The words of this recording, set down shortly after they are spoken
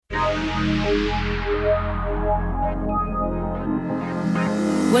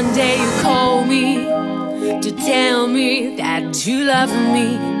One day you call me to tell me that you love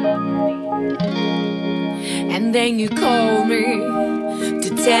me, and then you call me to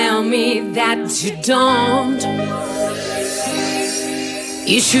tell me that you don't.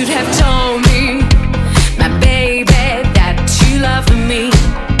 You should have told me, my baby, that you love me,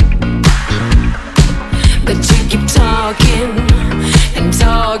 but you keep talking and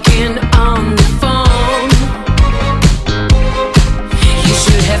talking on the phone. You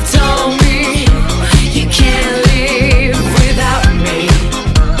should have told me you can't live without me,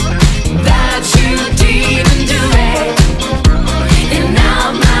 that you didn't do it, and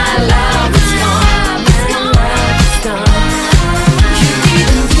now my love is gone, my love is gone. You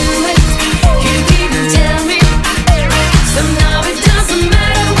didn't do it, you didn't tell me, so now it doesn't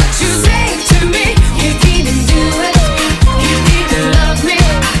matter what you say to me. You didn't do it, you didn't love me,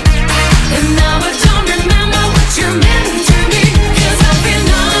 and now I don't remember what you meant to me. 'Cause I feel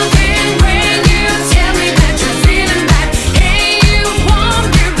nothing when you tell me that you're feeling bad, and you want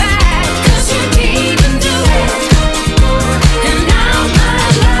me back. 'Cause you didn't do it, and now my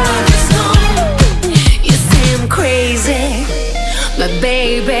love is gone. You say I'm crazy, but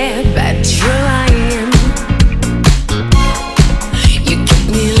baby, but you're lying. You keep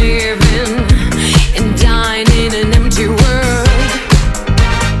me living and dying in an empty world.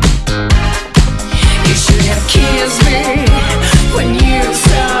 You should have kissed me when you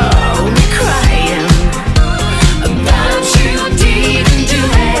saw me crying, but you didn't do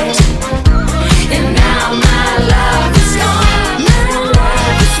it, and now my love is gone, my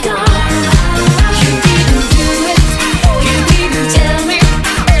love is gone. You didn't do it, you didn't tell me,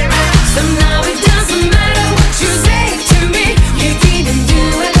 so now it doesn't matter what you say to me. You didn't do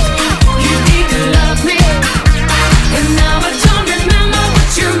it, you didn't love me, and now I don't remember what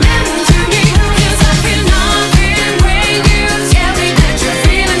you meant to me. 'Cause I feel nothing when you tell me that you're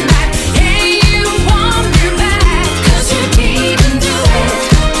feeling bad, and you want me back. 'Cause you didn't do it,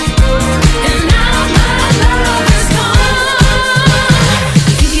 and now my love is gone.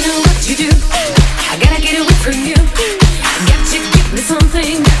 Thinking of what you do, I gotta get away from you. Got to give me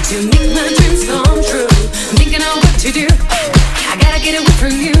something, got to make my dreams come true. Thinking of what you do, I gotta get away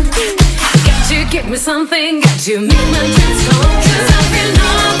from you. Got to give me something, got to make my dreams come true. 'Cause I feel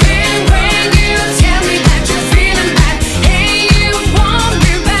nothing when you tell me that you're feeling bad, and you want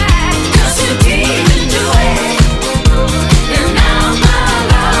me back. 'Cause you didn't do it, and now my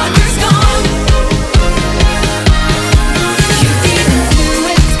love is gone. You didn't do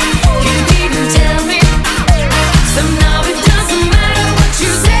it, you didn't tell me, so now it doesn't matter what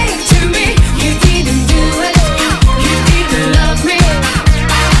you say to me. You didn't do it, you didn't love me,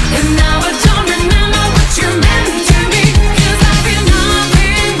 and now I don't remember what you meant to me. 'Cause I feel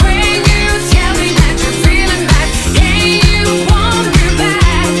nothing when you tell me that you're feeling bad, and you want me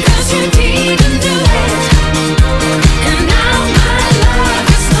back. 'Cause you didn't do it, and now my love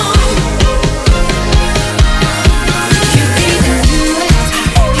is gone. You didn't do it,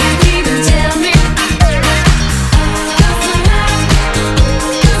 you didn't tell me, you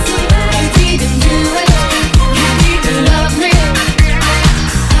didn't do it, you didn't love me,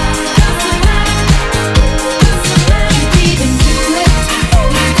 you didn't do it,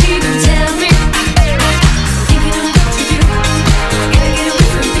 you didn't tell me. Thinking of what you do, gotta get away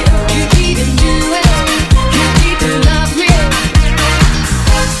from you. You didn't do it, you didn't love me.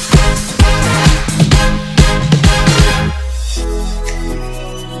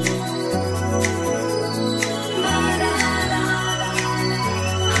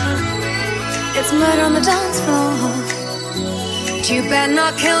 It's murder on the dance floor. You better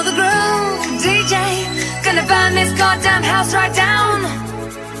not kill the groove, DJ. Gonna burn this goddamn house right down.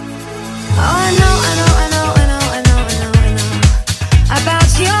 Oh, I know, I know, I know, I know, I know, I know, I know about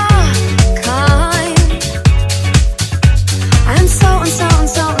your kind. And so and so and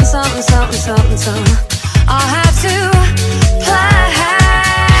so and so and so and so and so I'll have to play.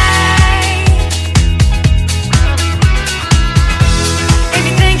 If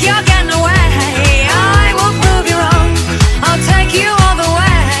you think you're getting away, I will prove you wrong. I'll take you all the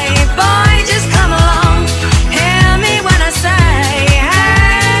way. Boy, just come along. Hear me when I say, hey.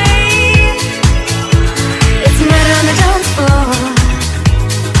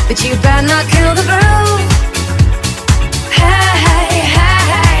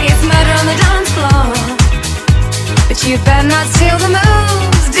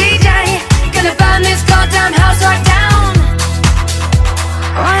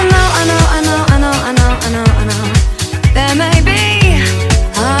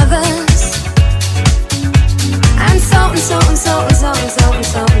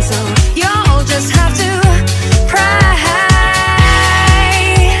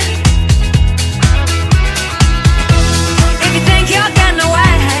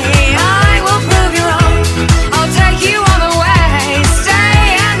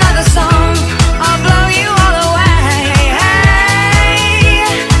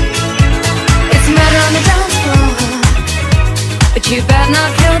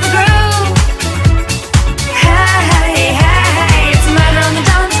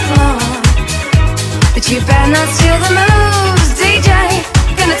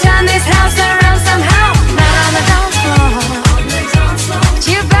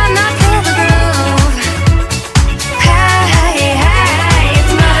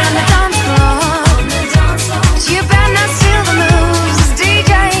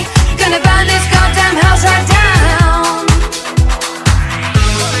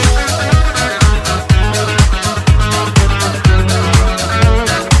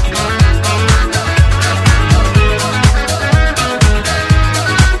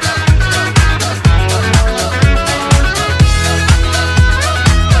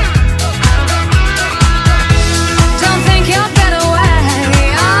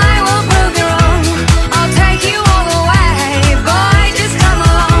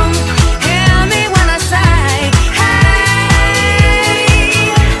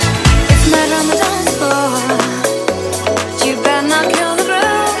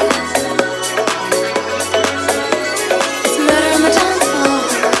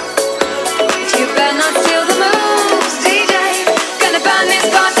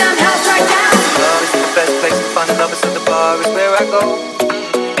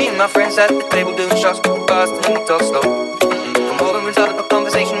 my friends at the table doing shots, too fast and we talk slow. Come over and start up a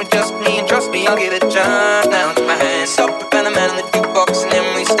conversation with just me, and trust me, I'll give it a chance. Now take my hand, stop and the man on the jukebox, and then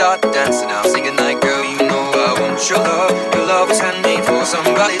we start dancing. I'll sing it like, girl, you know I want your love. Your love was handmade for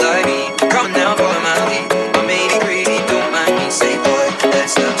somebody like me. Come on now, follow my lead. I may be greedy, don't mind me. Say, boy,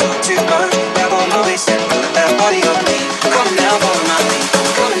 let's not talk too much. Grab on my waist and put that body on me. Come on now, follow my lead.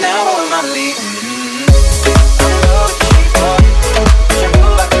 Come on now, follow my lead.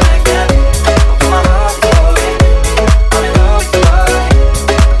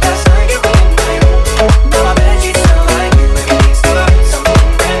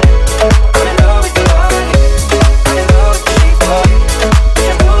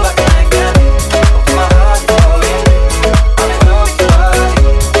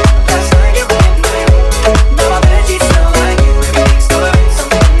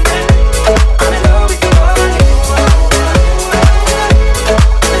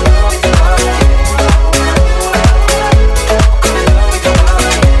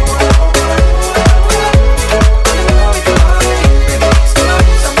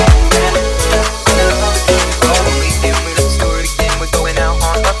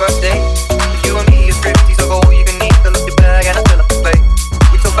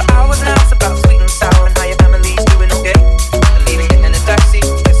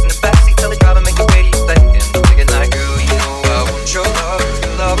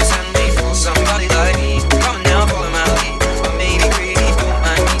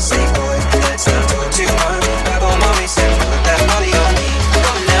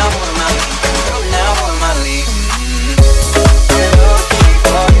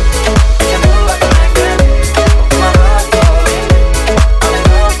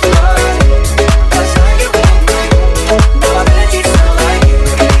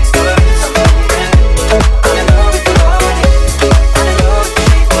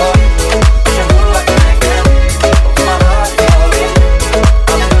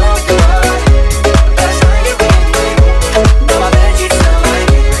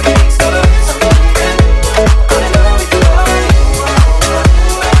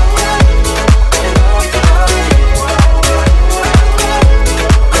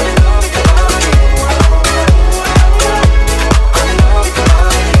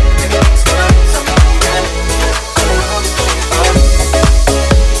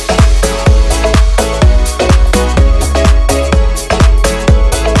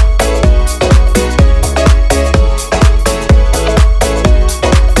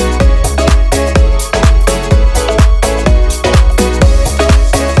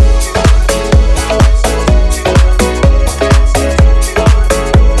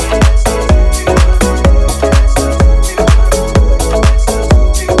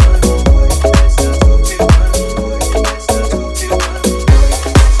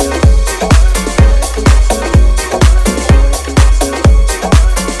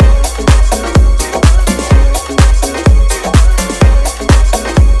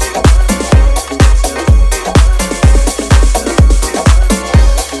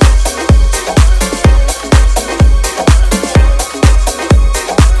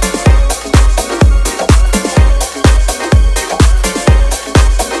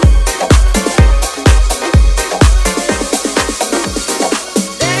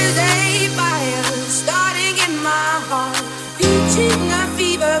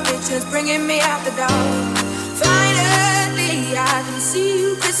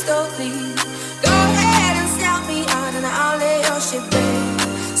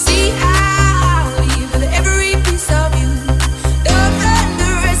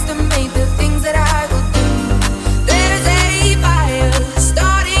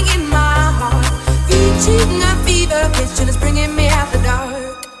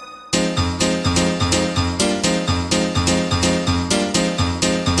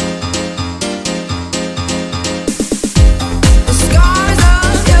 Scars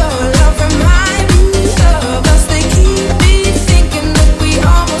of your love remind me of us. They keep me thinking.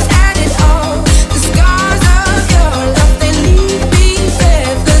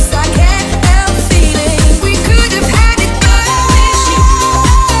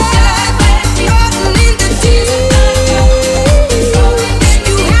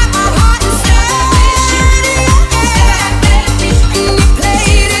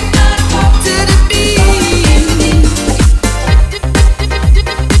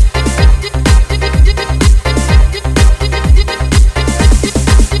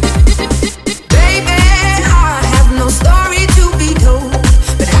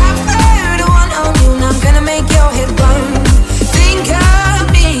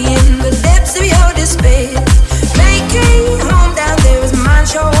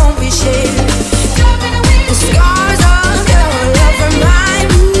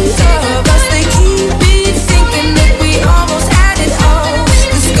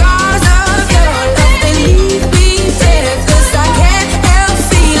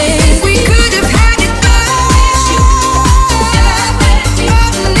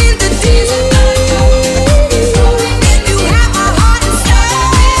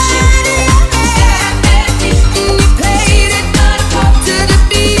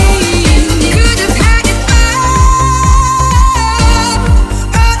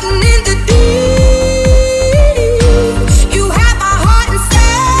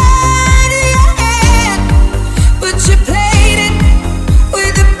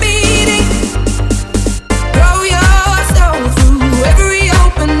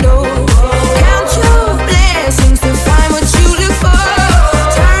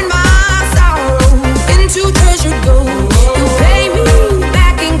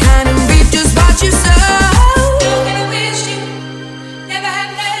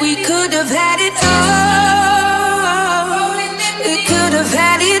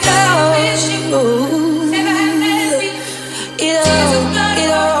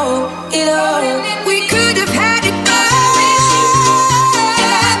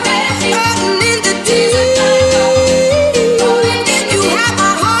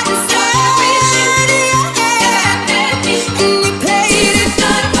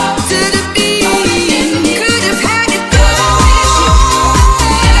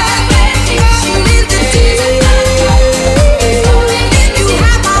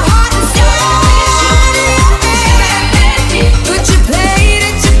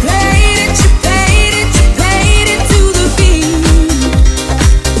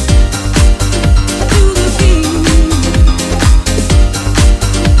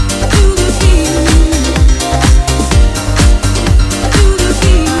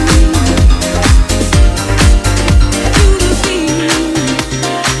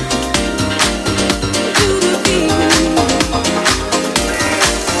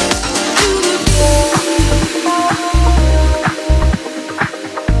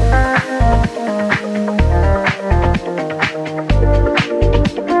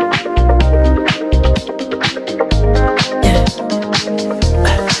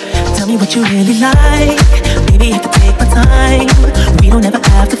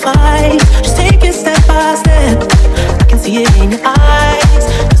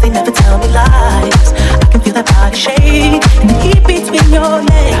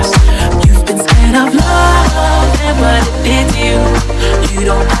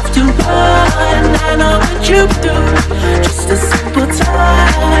 you do. Just a simple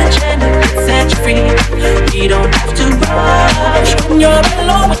touch and it can set you free. We don't have to rush when you're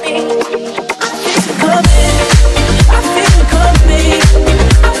alone with me. I feel it coming, I feel it coming,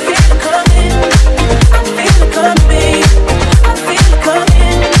 I feel it coming, I feel it coming, I feel it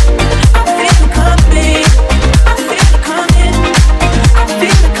coming, I feel it coming, I feel it coming, I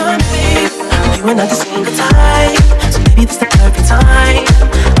feel it coming. You are not the single type, so maybe this the perfect time.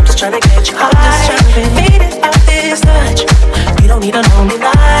 I'm just trying to get you high, fade it out this touch. We don't need a lonely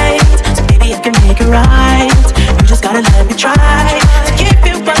night, so maybe I can make it right. You just gotta let me try to give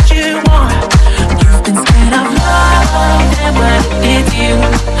you what you want. You've been scared of love and what it did to you.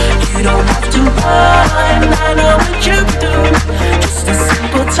 You don't have to run, I know what you do. Just a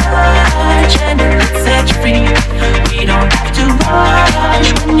simple touch and it can set you free. We don't have to rush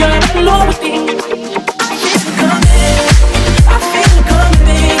when you're alone with me. I feel it coming, I feel it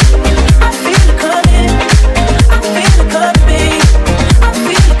coming, I feel it coming, I feel it coming,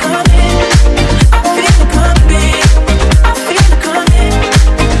 I feel it coming, I feel it coming, I feel it coming,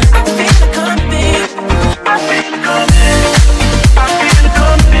 I feel it coming, I feel it coming, I feel it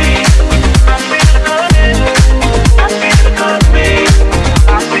coming, I feel it coming, I feel it coming,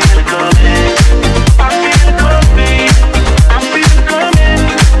 I feel it coming, I feel it coming, I feel it coming,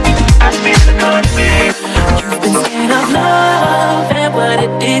 I feel it coming. You've been scared of love and what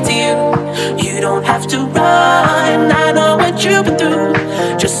it did to you. You don't have to run, I know what you've been through.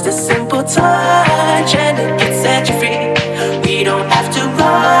 Just a simple touch and it can set you free. We don't have to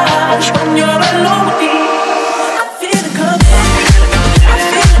rush when you're alone with me. I feel it coming, I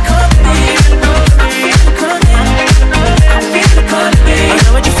feel it coming, I feel it coming, I feel it coming. I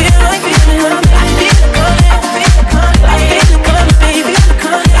know what you feel like feeling. I feel it coming, I feel it coming, I feel it coming, baby.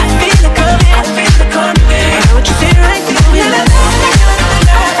 I feel it coming, I feel it coming. I know what you feel like feeling.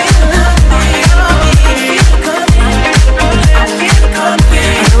 I feel it coming, I feel it coming,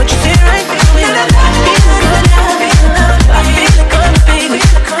 I know what you feel like feeling.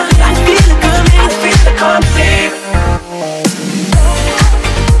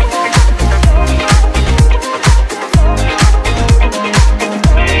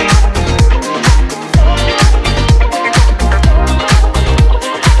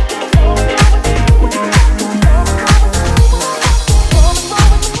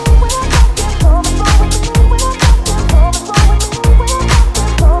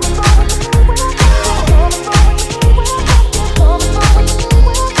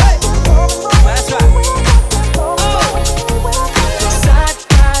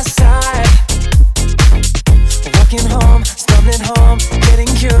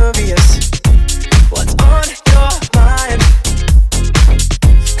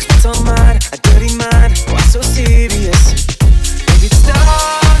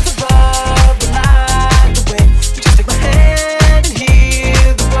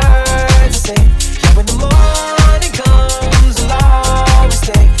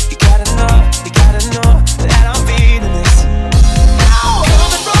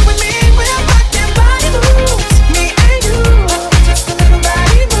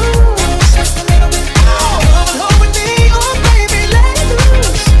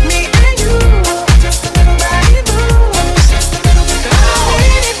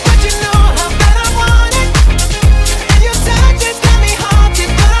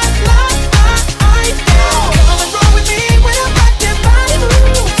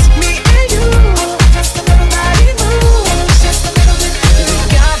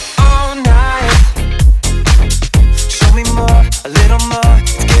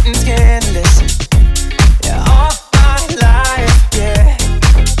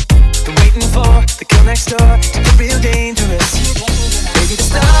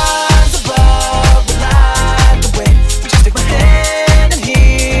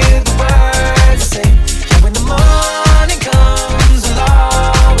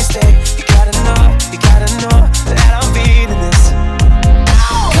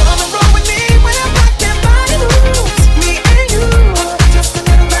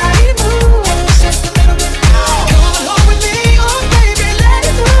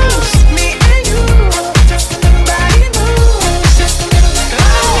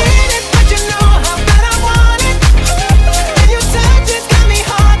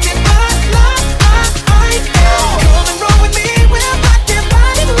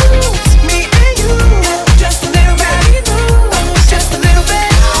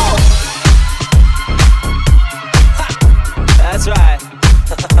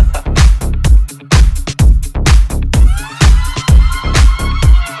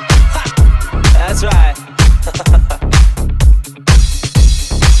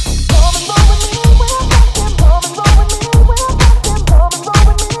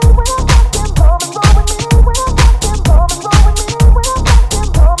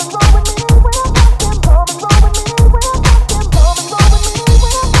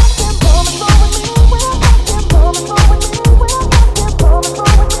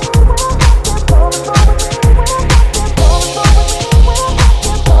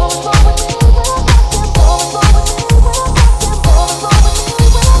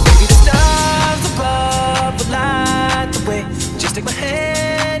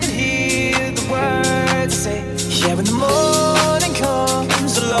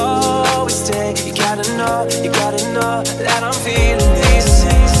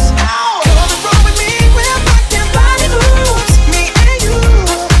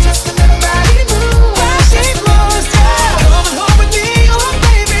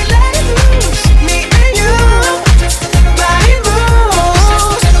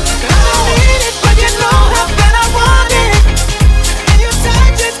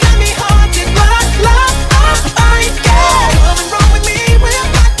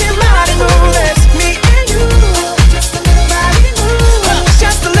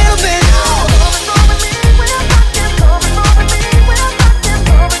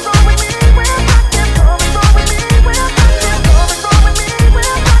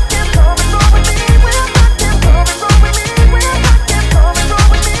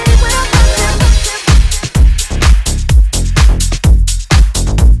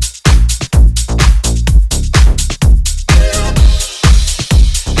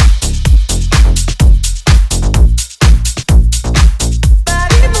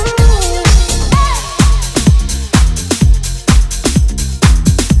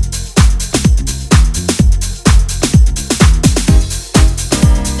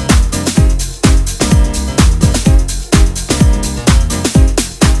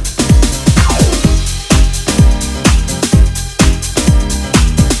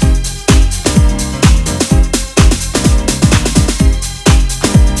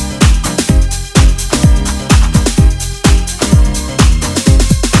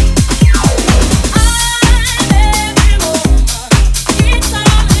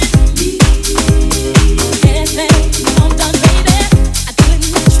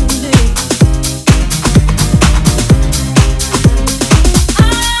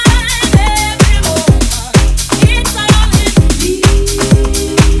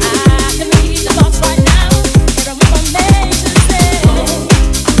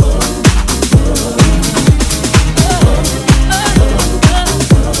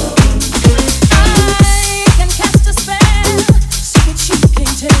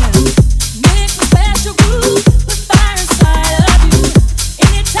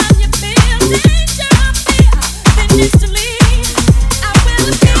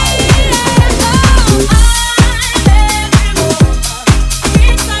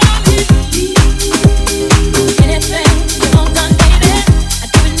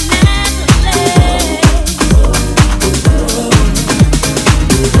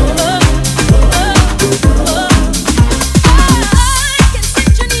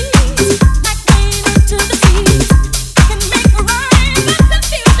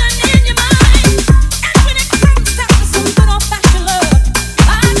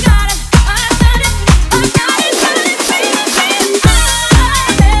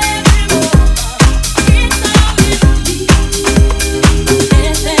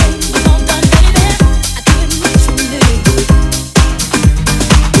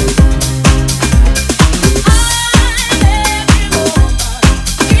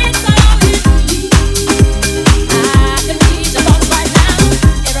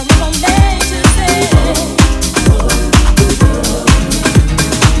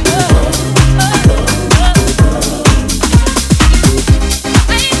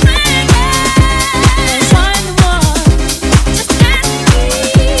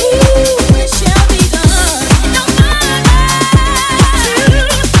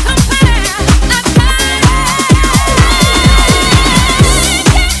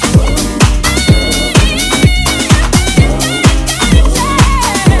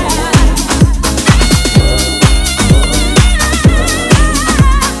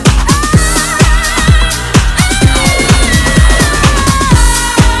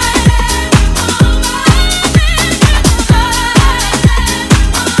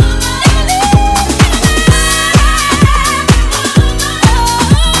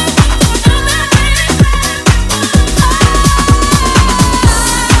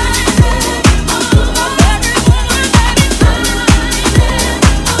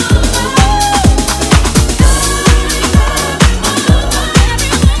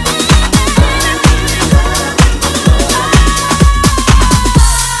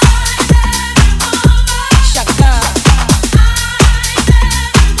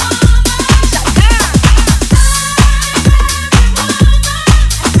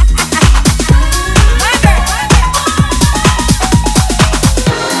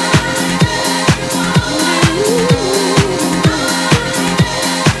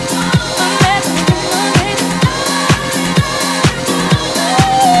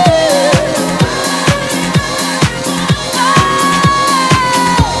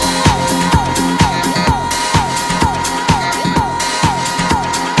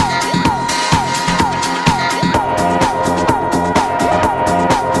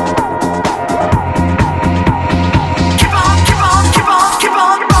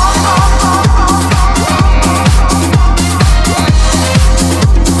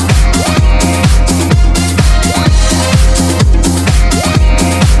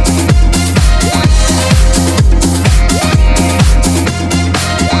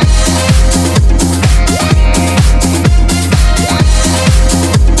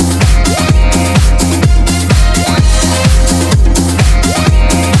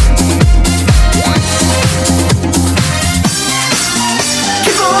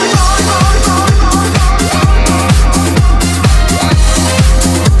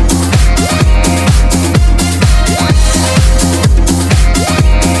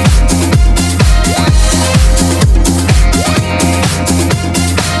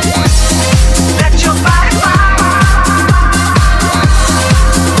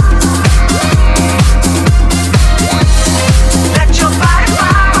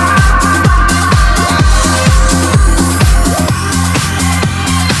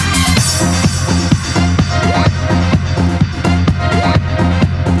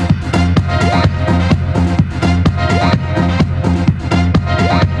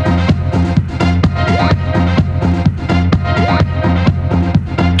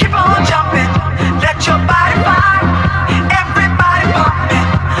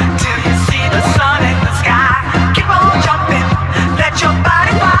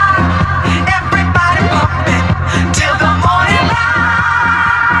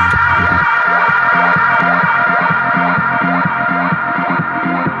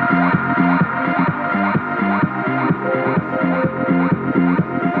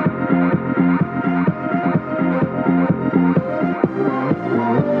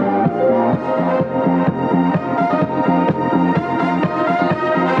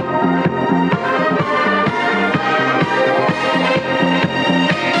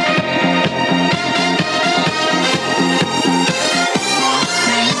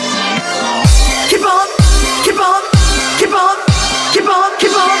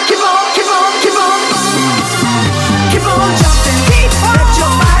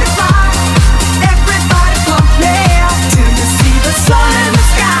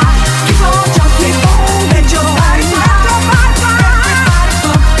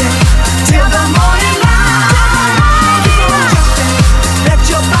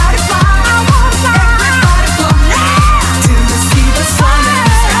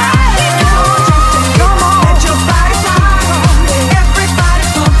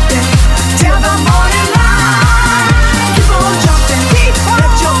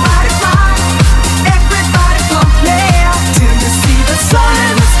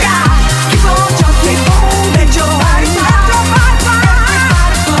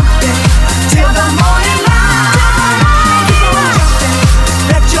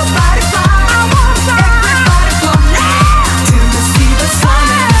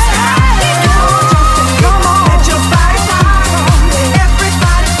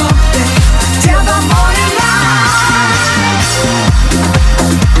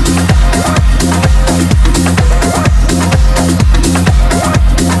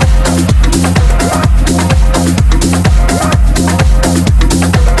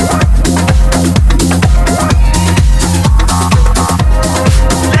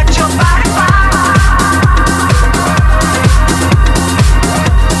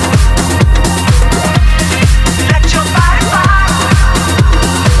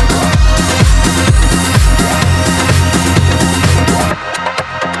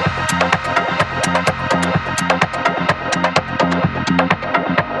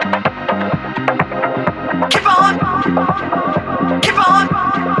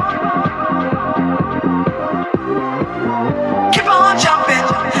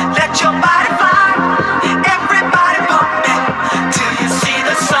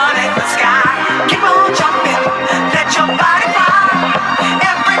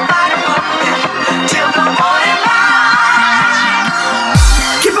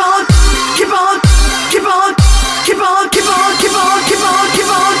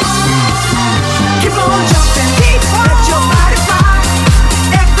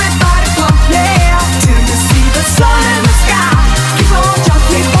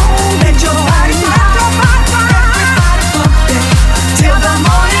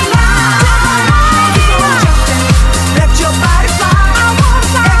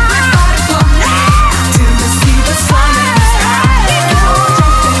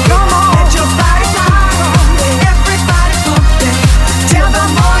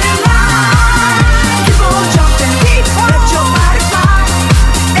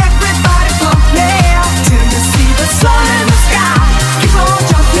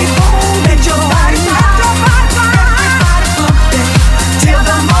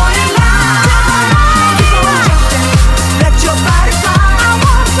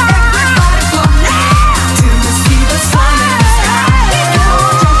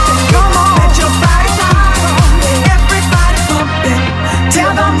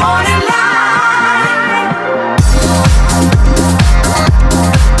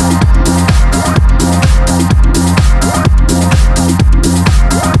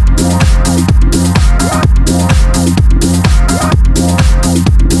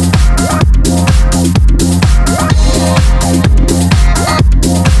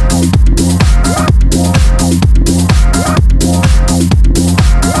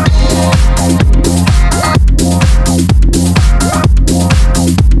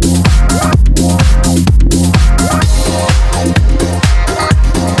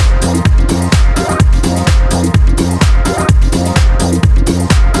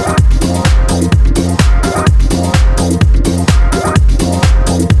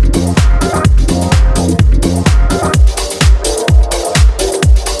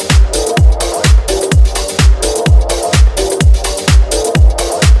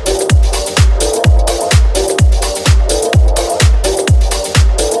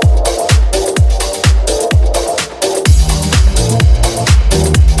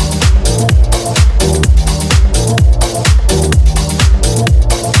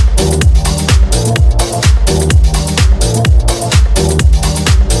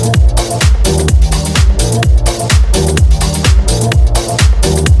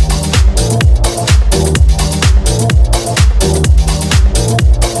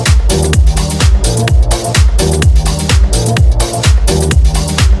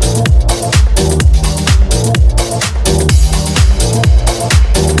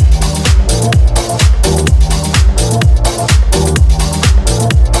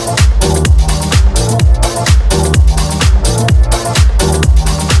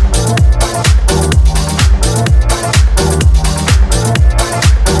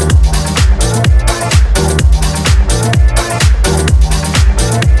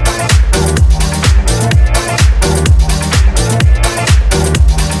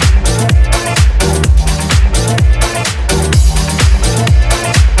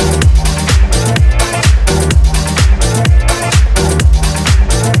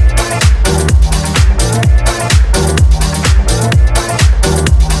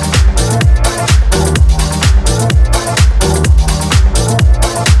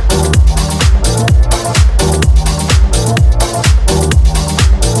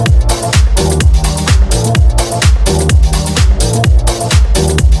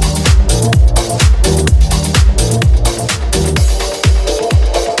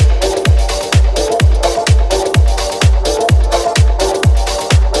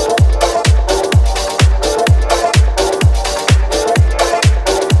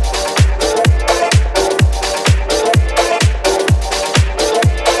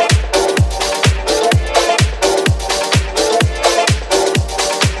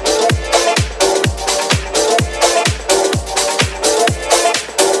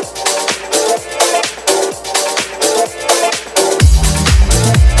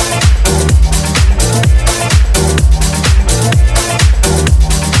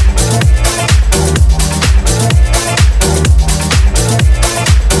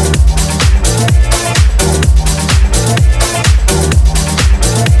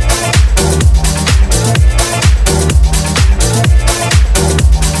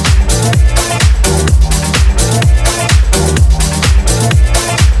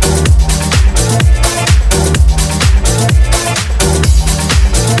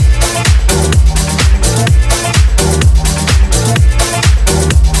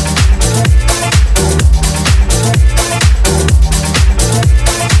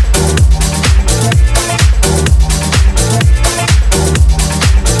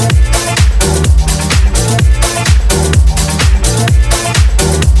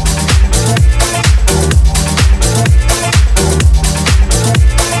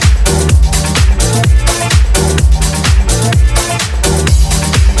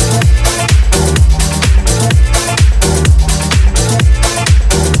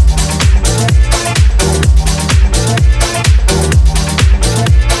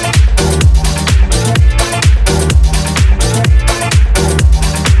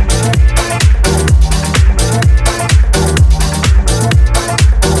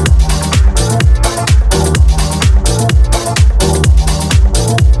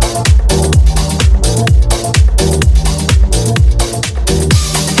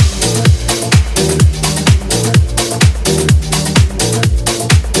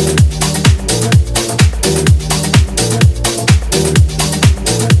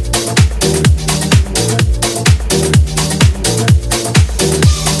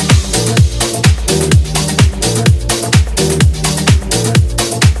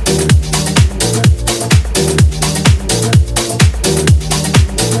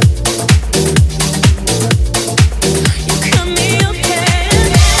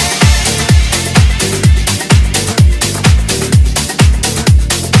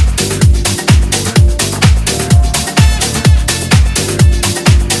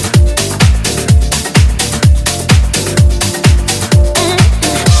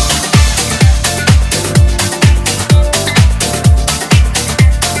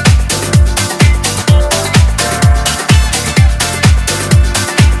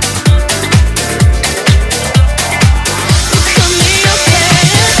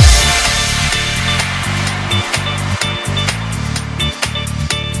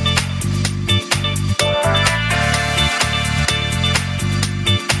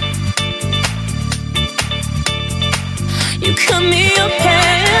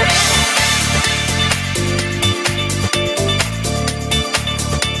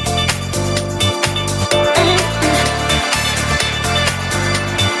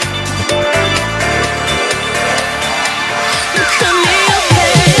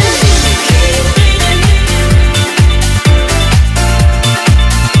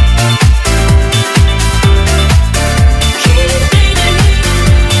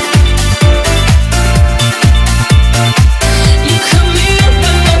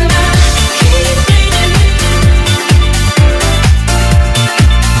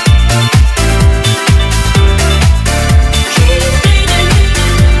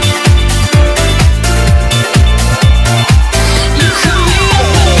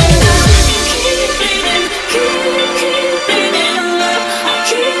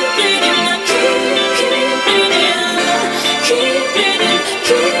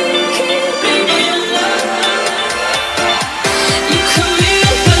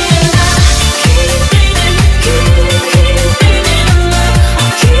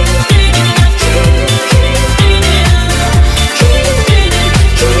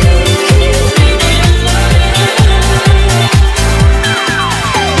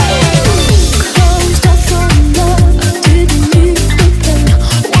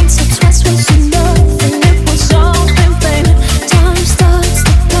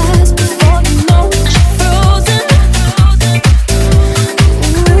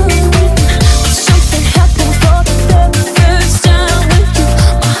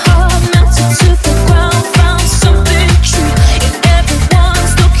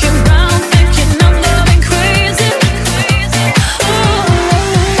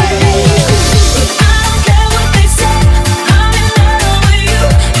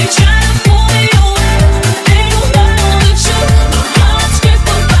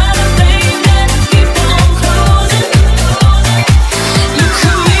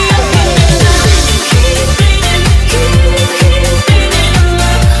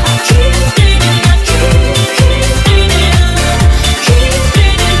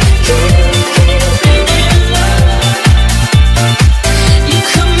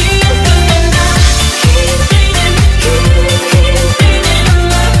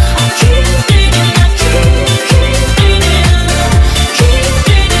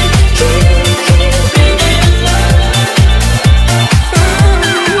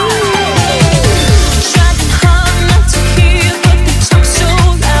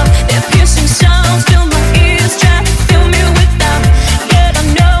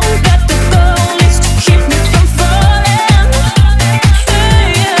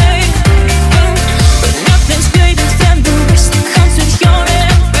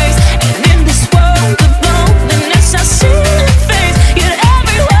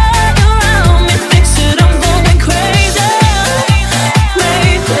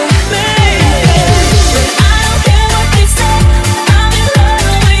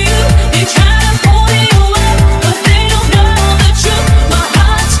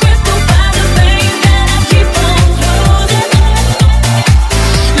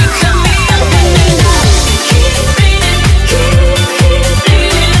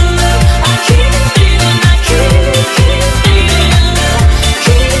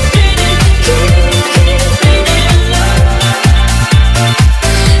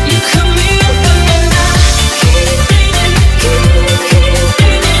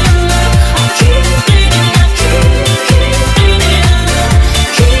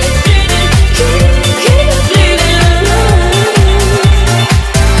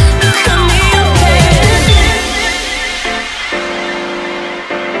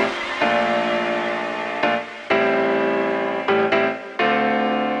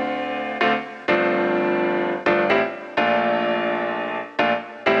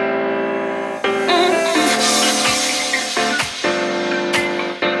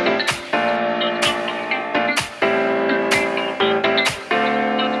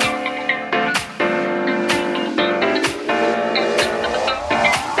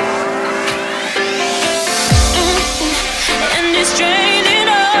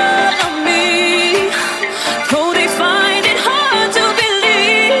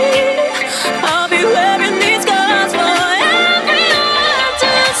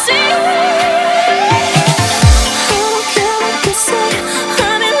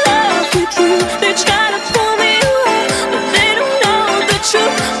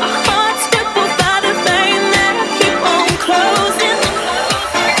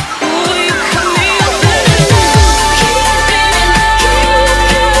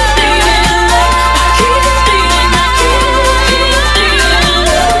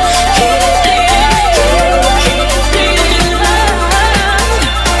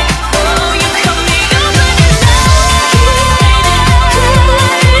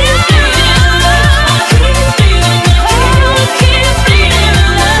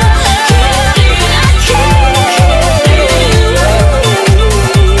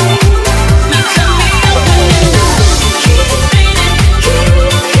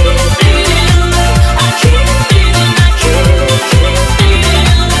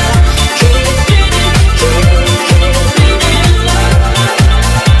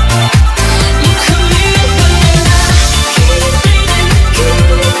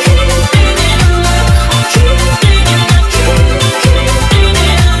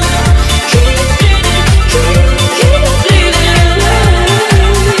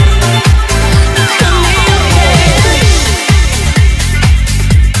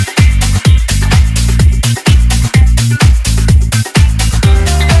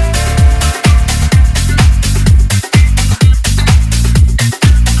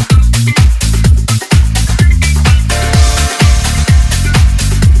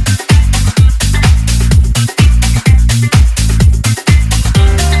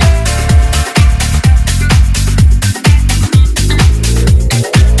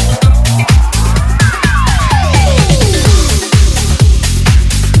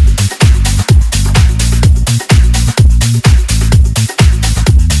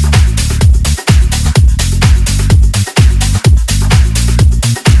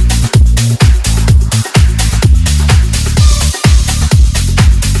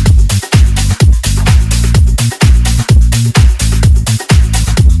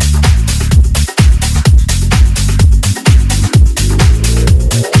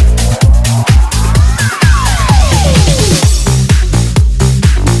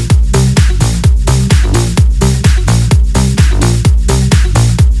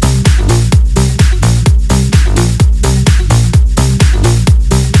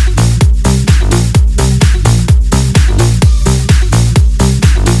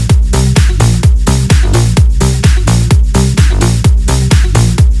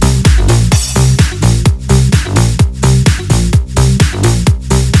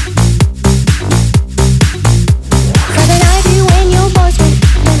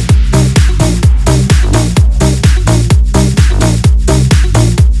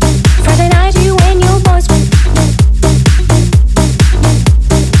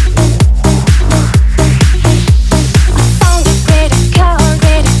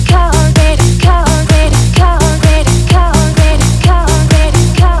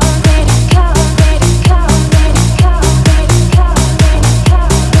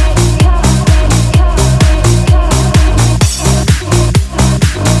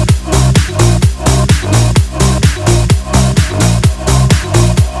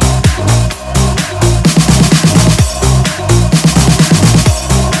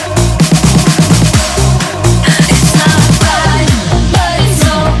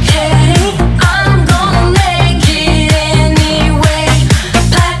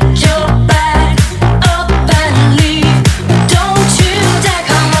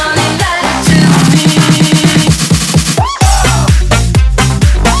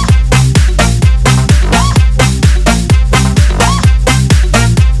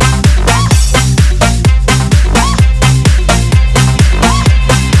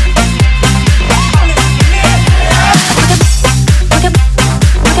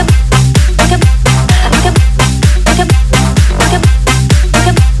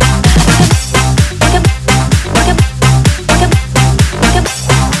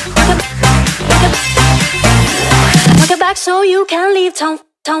 leave town.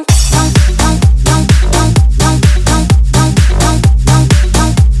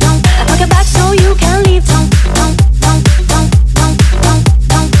 Pack your bags so you can leave town.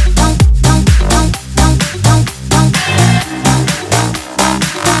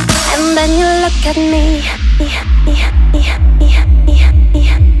 And then you look at me.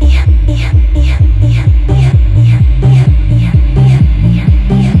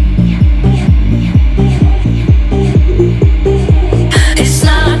 It's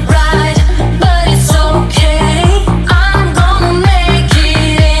not right, but it's okay. I'm gonna make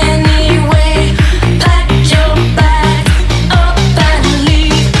it anyway. Pack your bag up and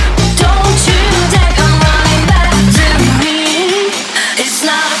leave. Don't you dare come running back to me. It's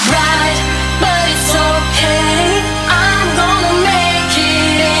not right, but it's okay. I'm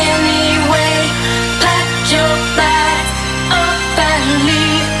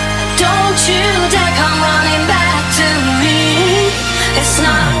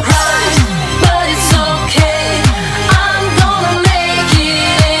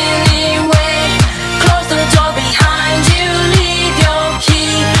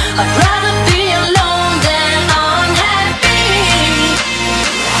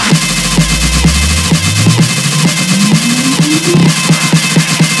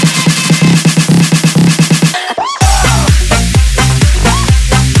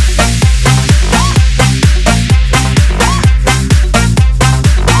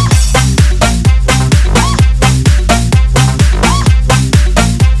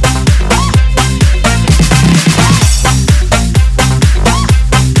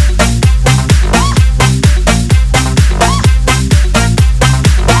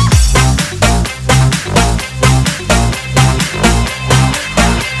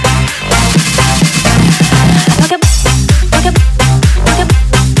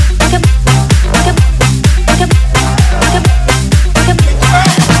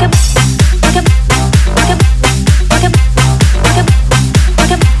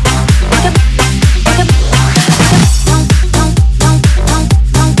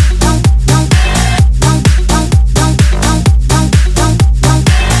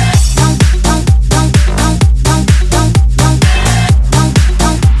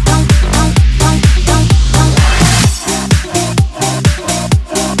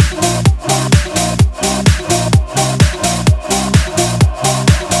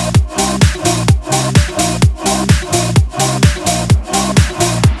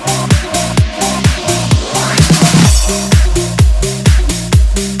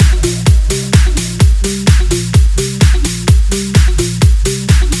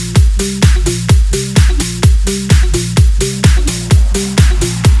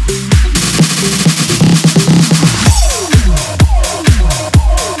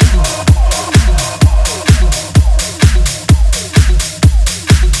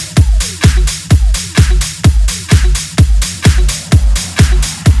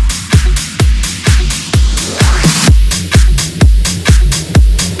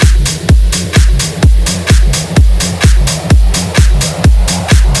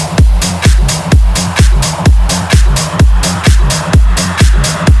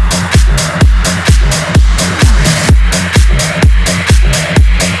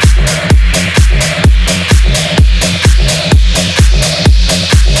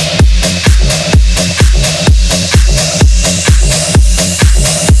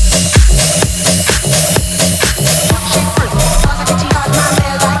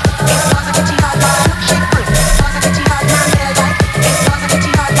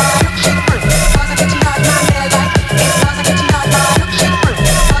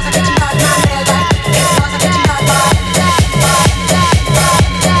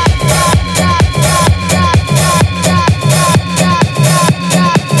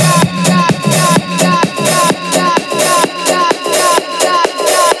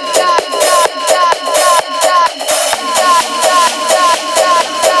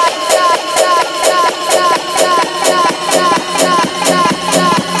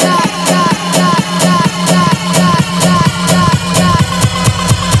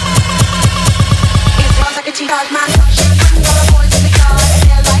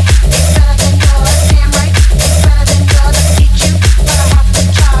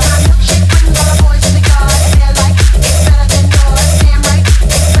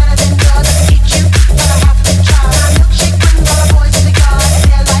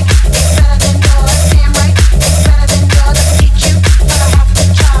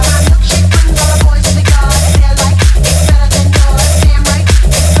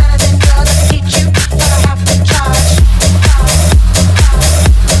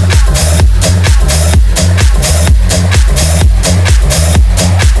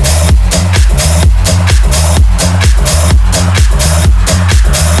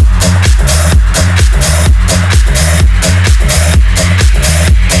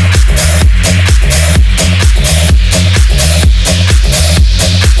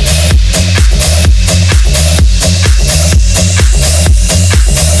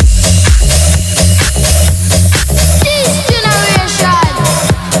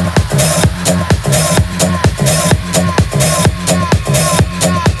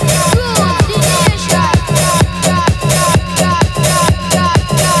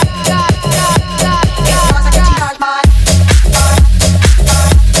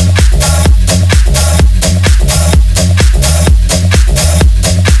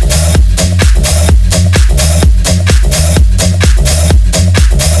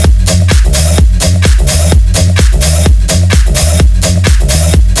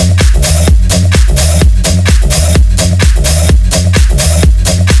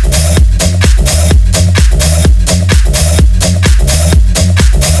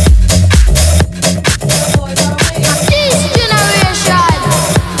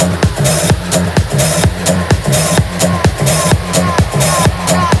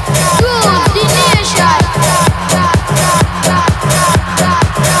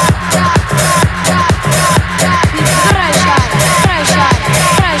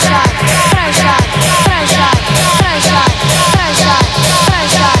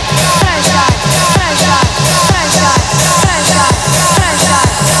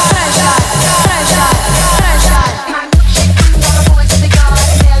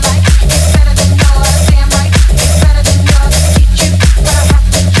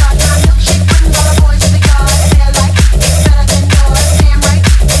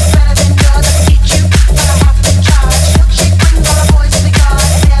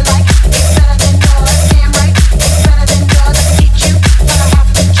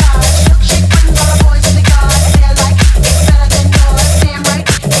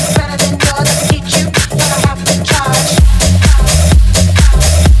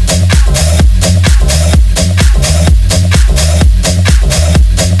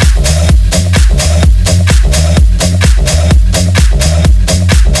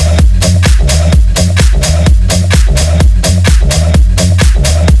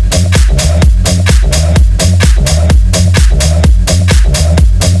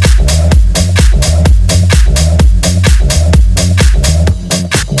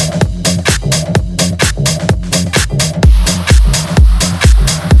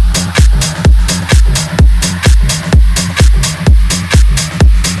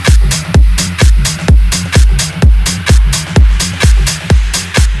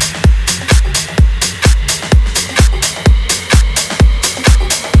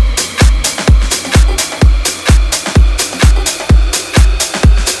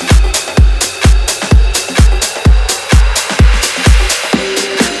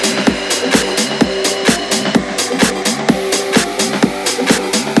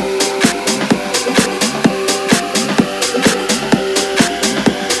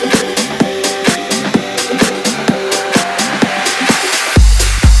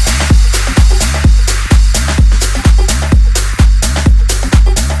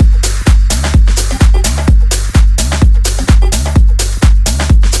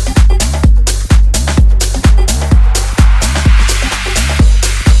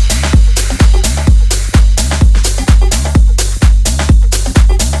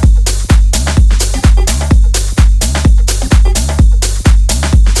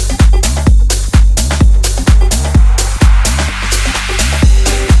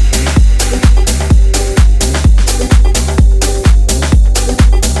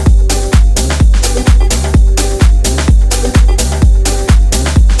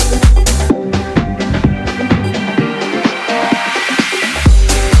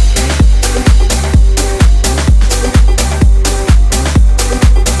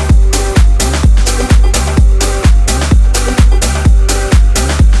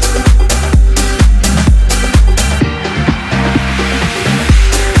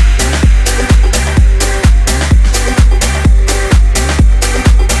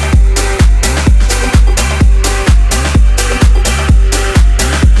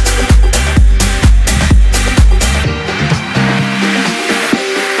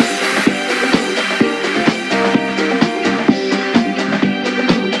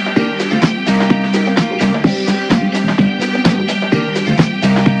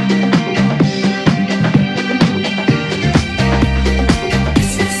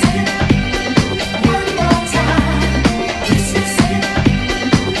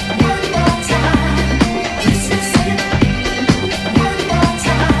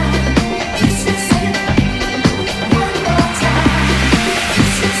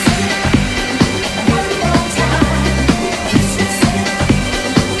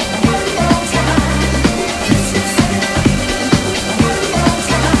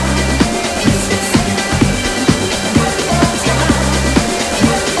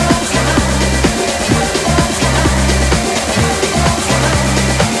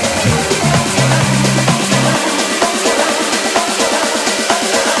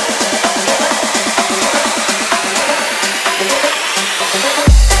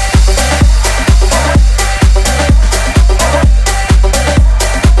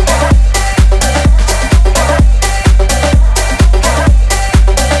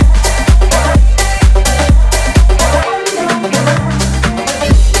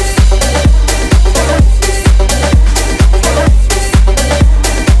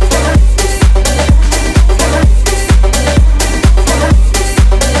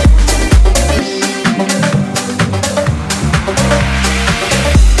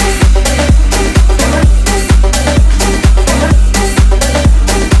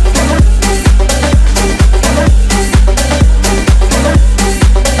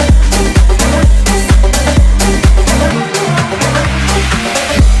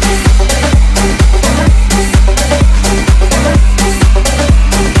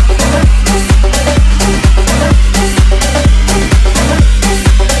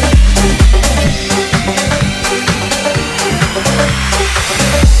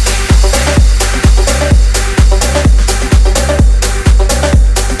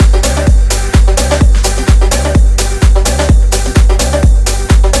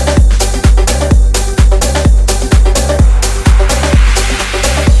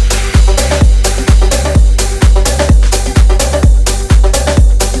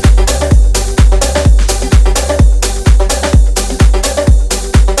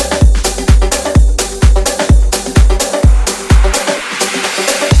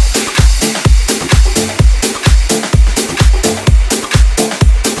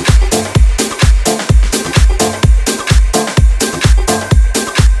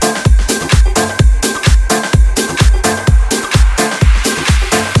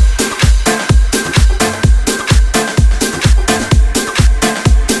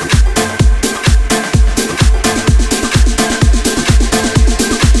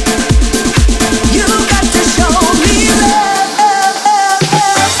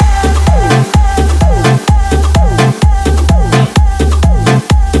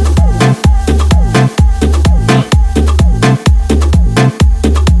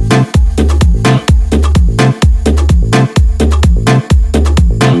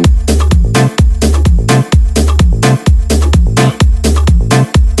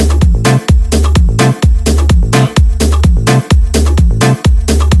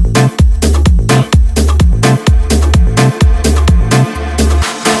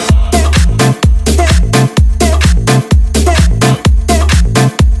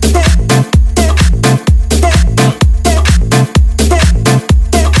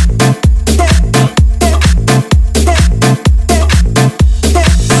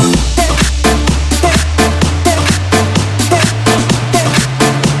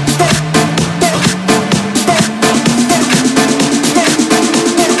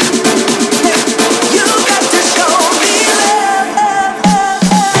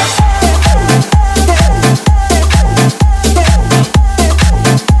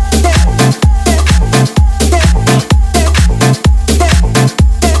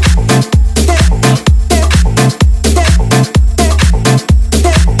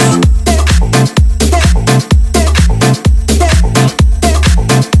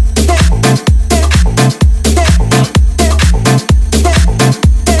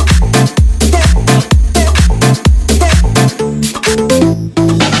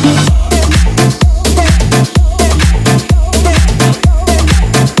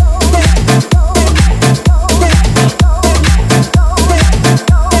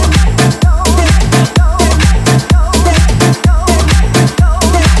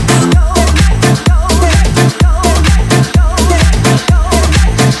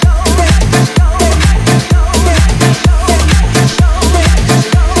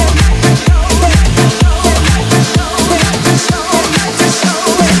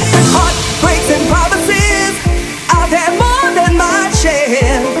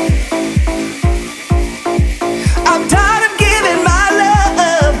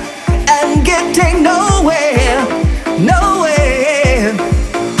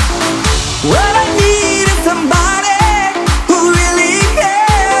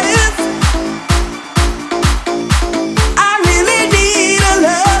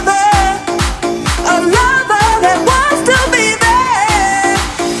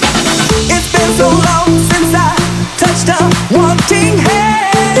stop wanting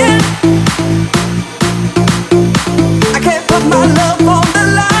hand. I can't put my love on the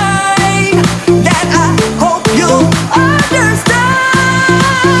line. That I hope you'll understand.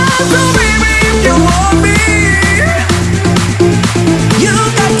 So baby, if you want me, you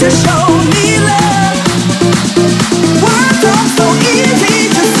got to show me love. Words are so easy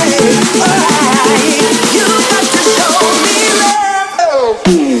to say, alright. You got to show me love.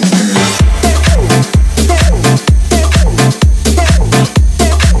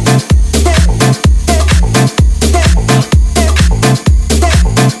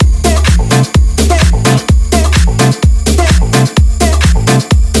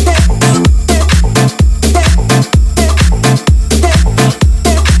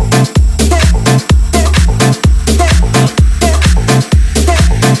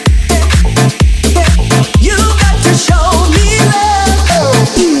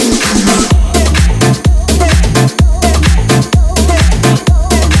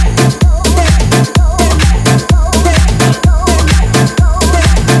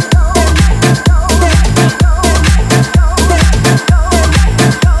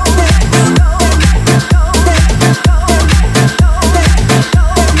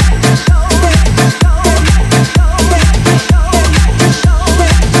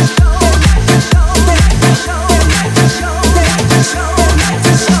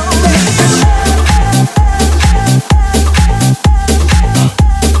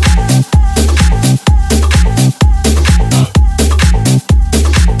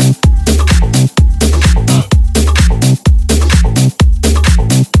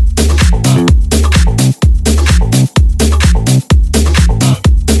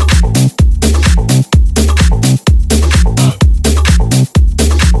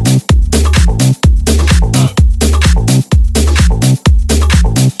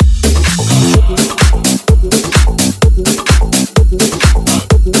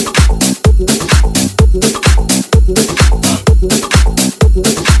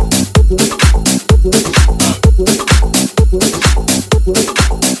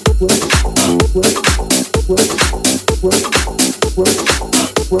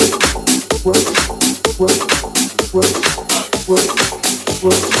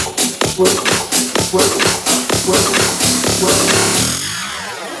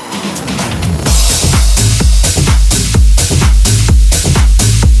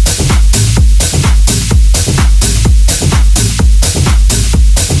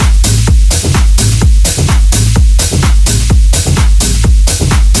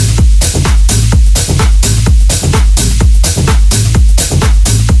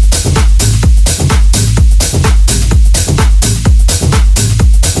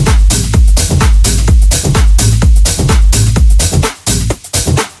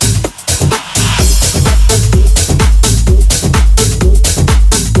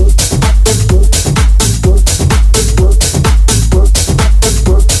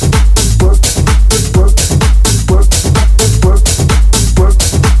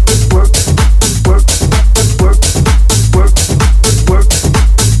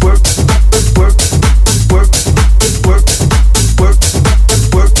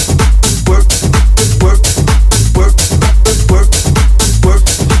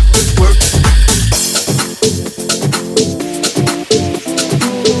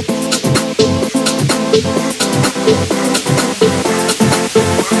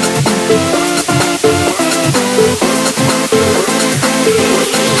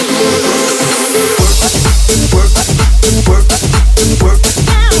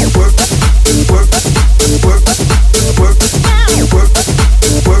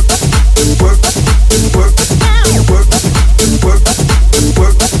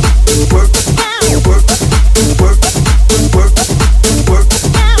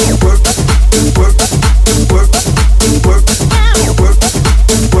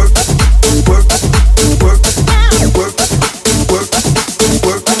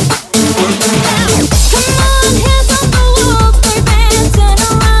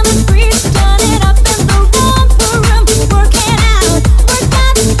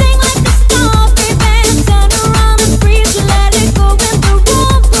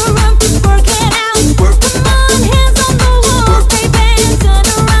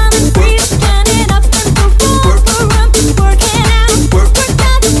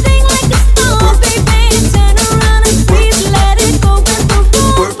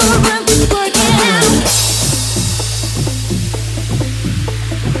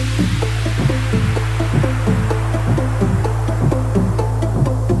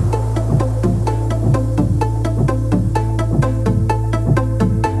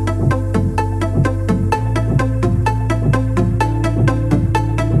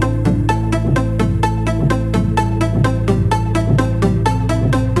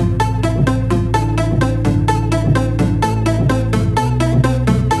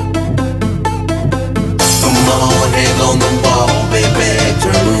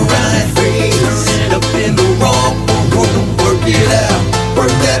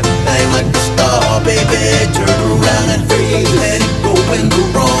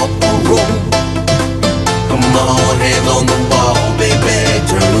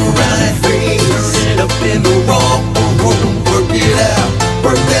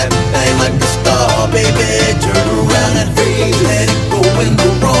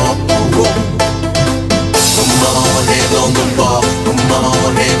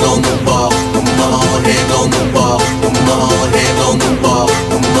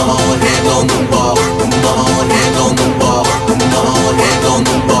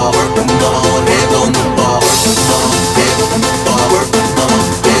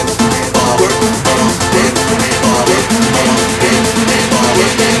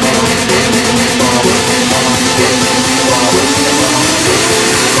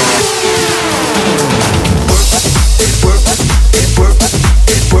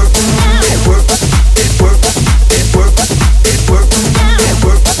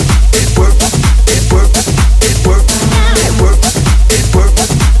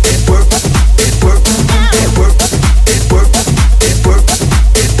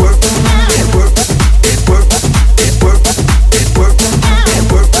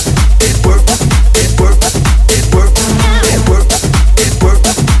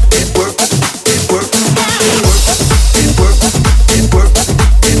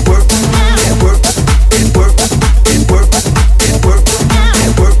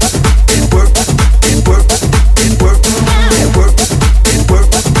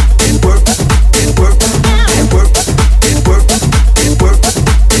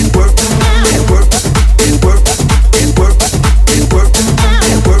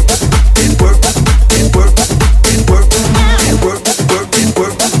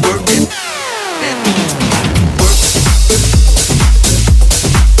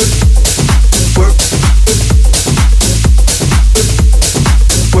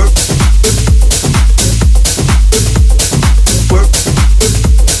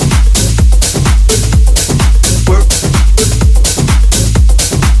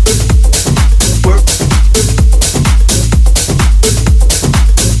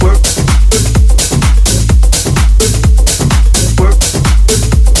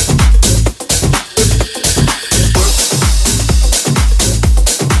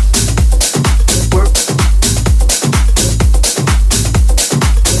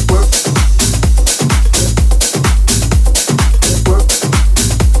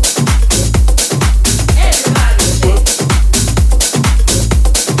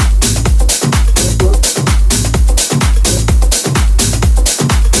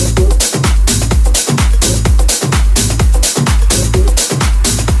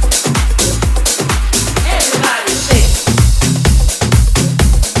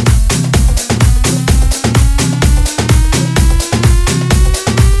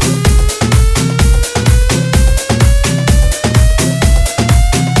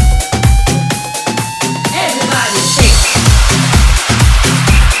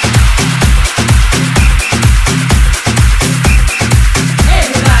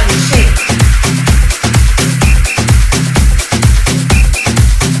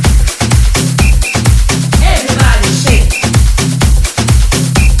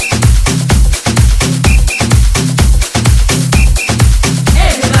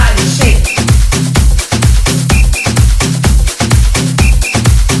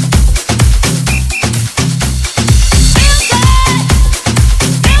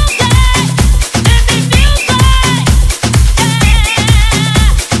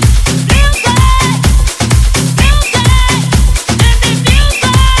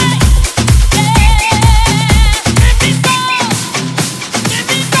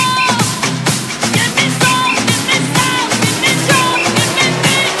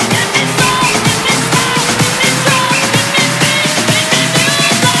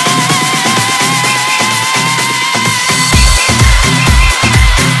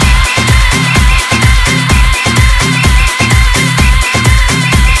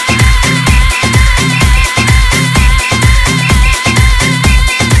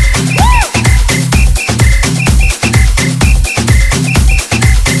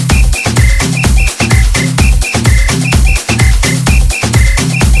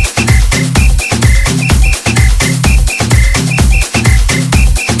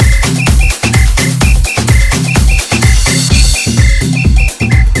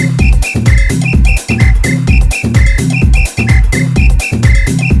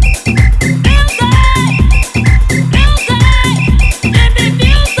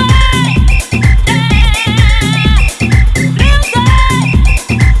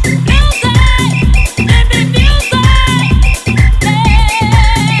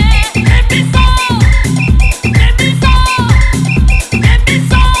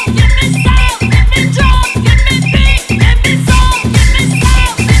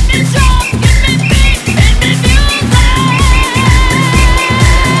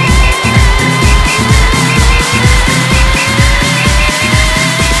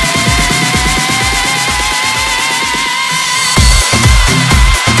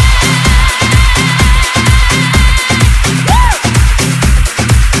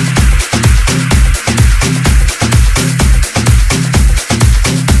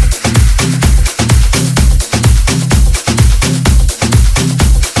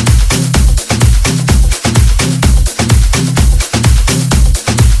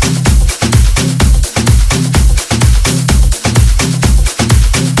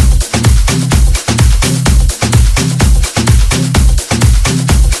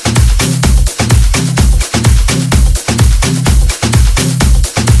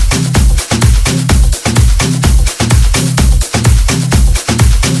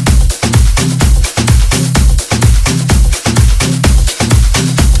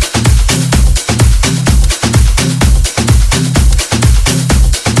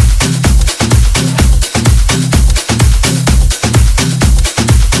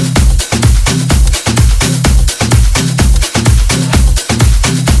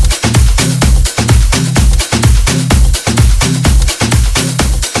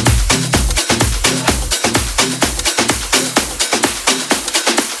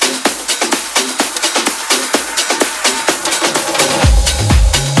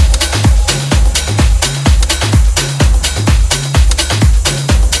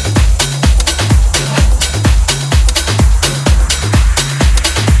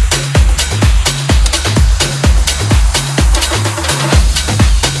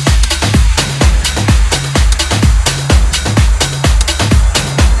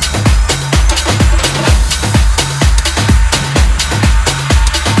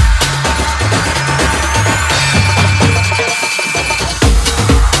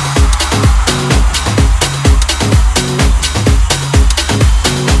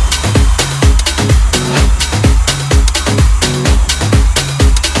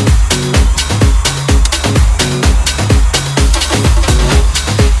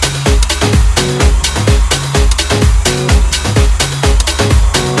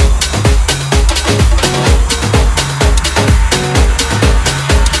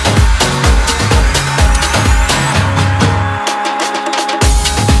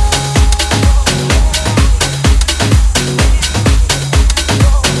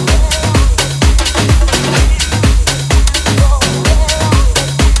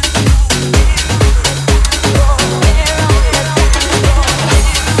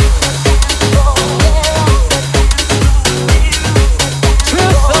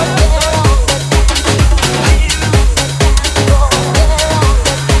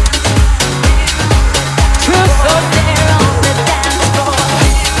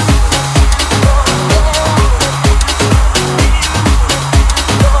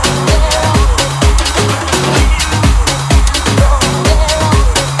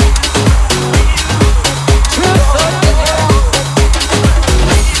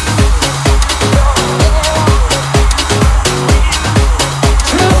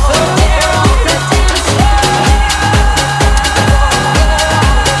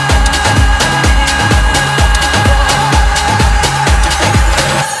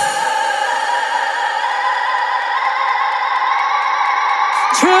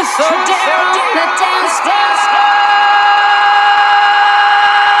 Truth or dare on the dance floor.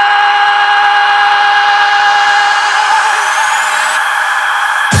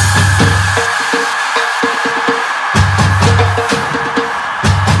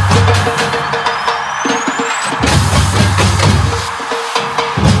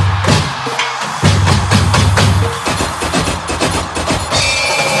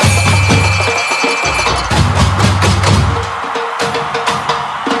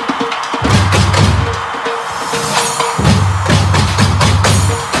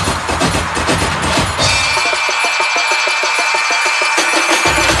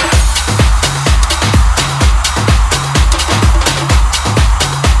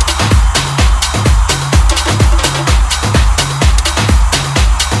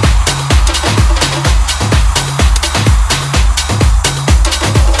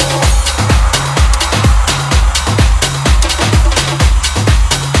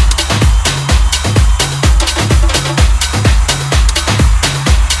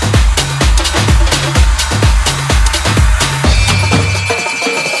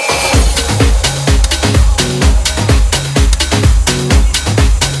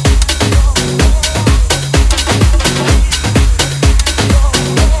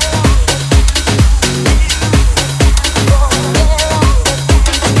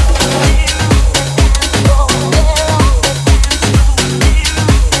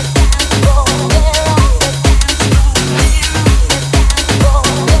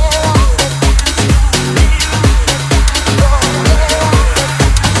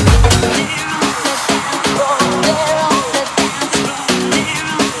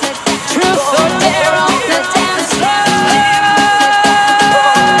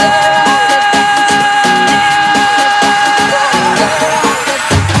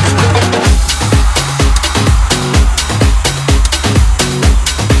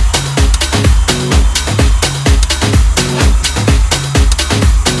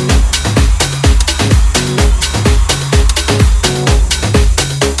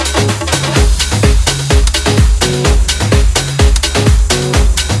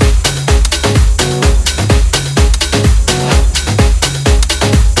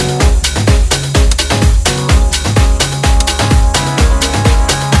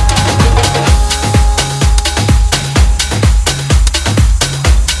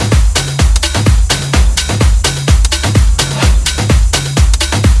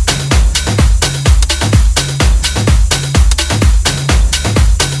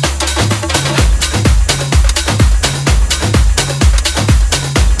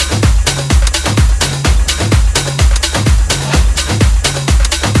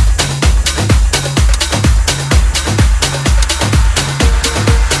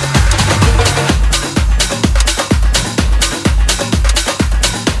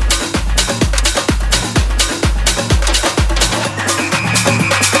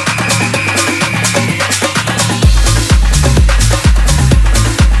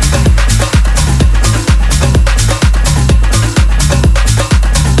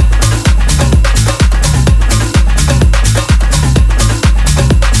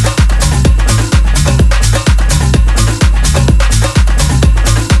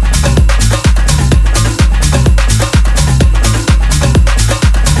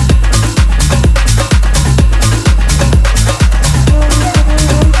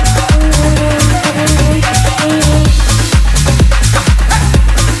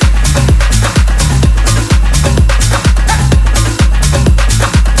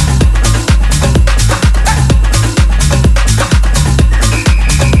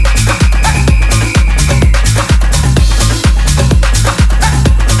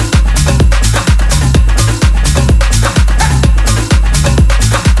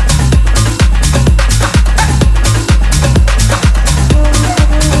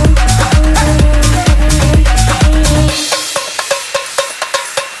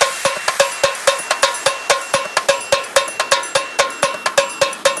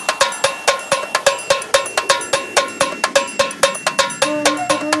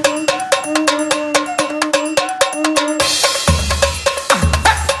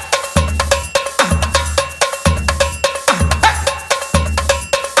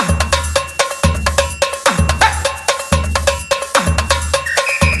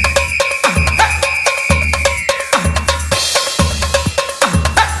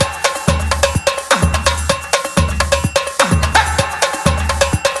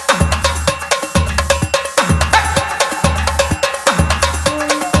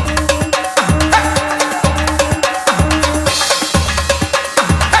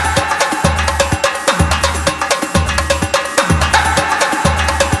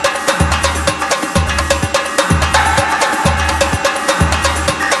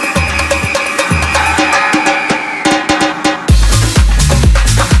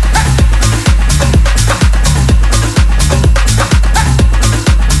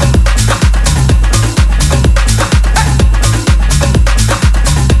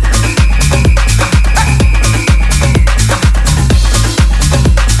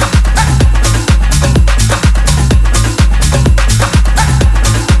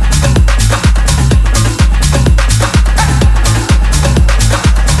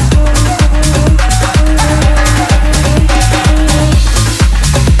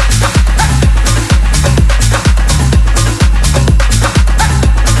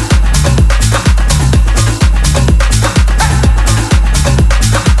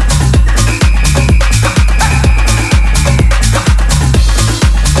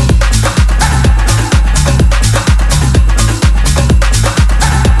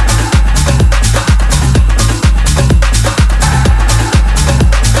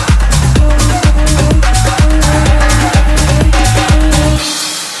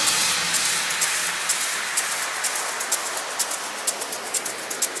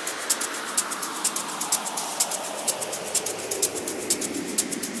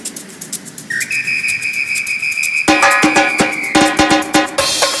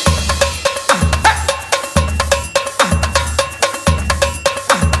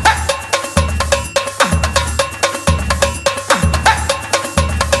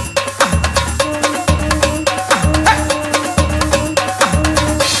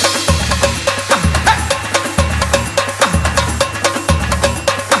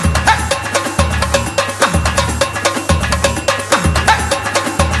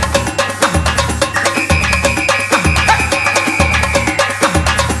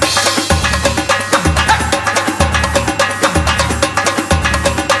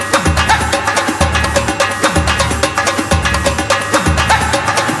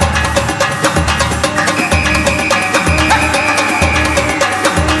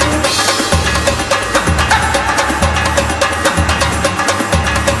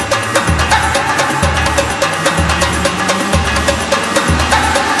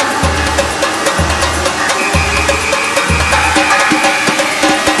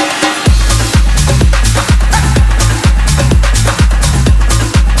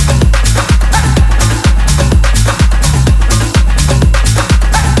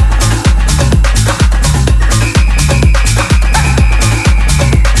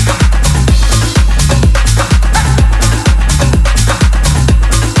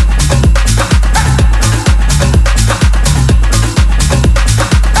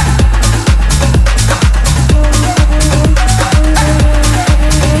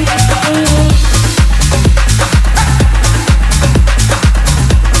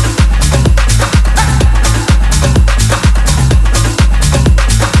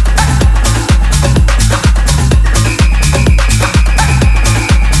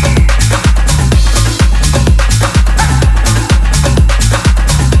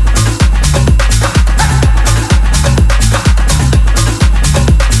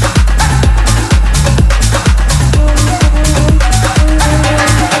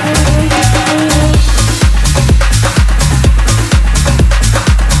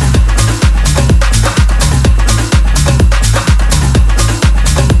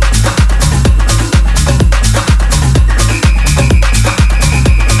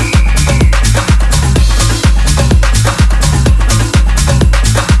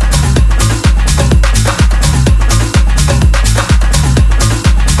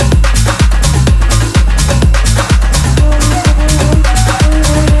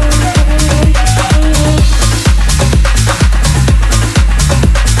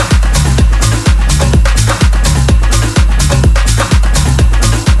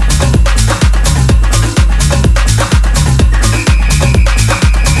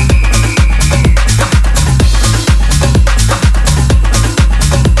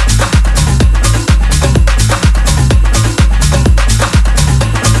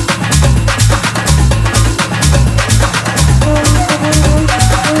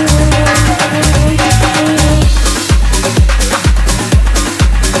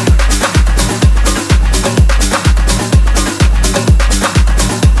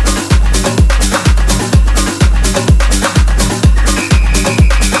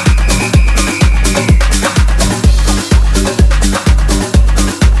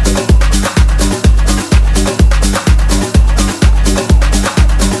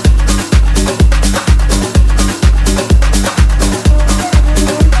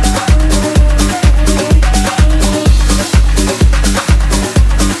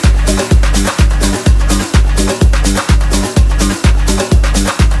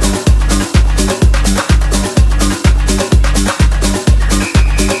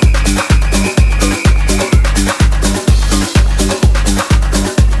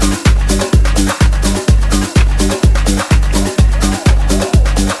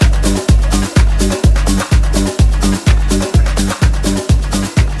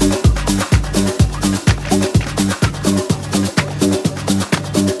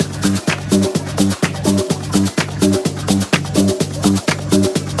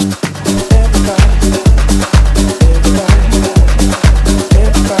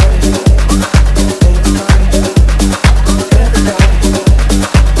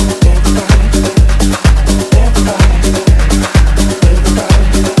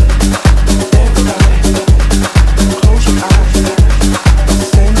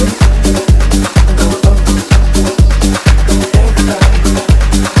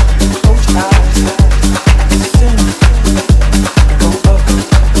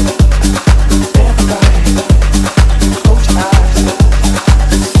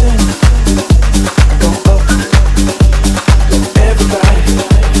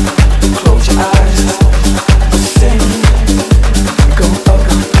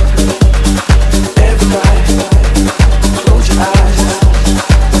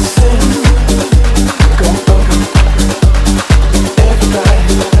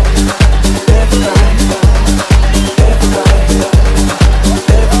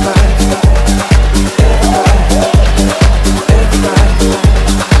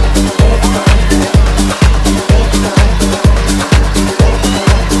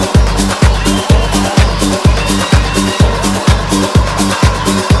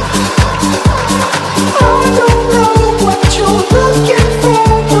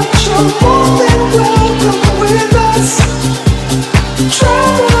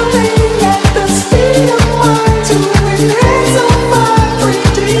 traveling at the speed of light to enhance my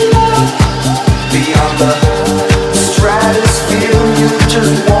 3D love. Beyond the stratosphere, you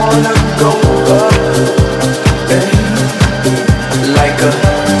just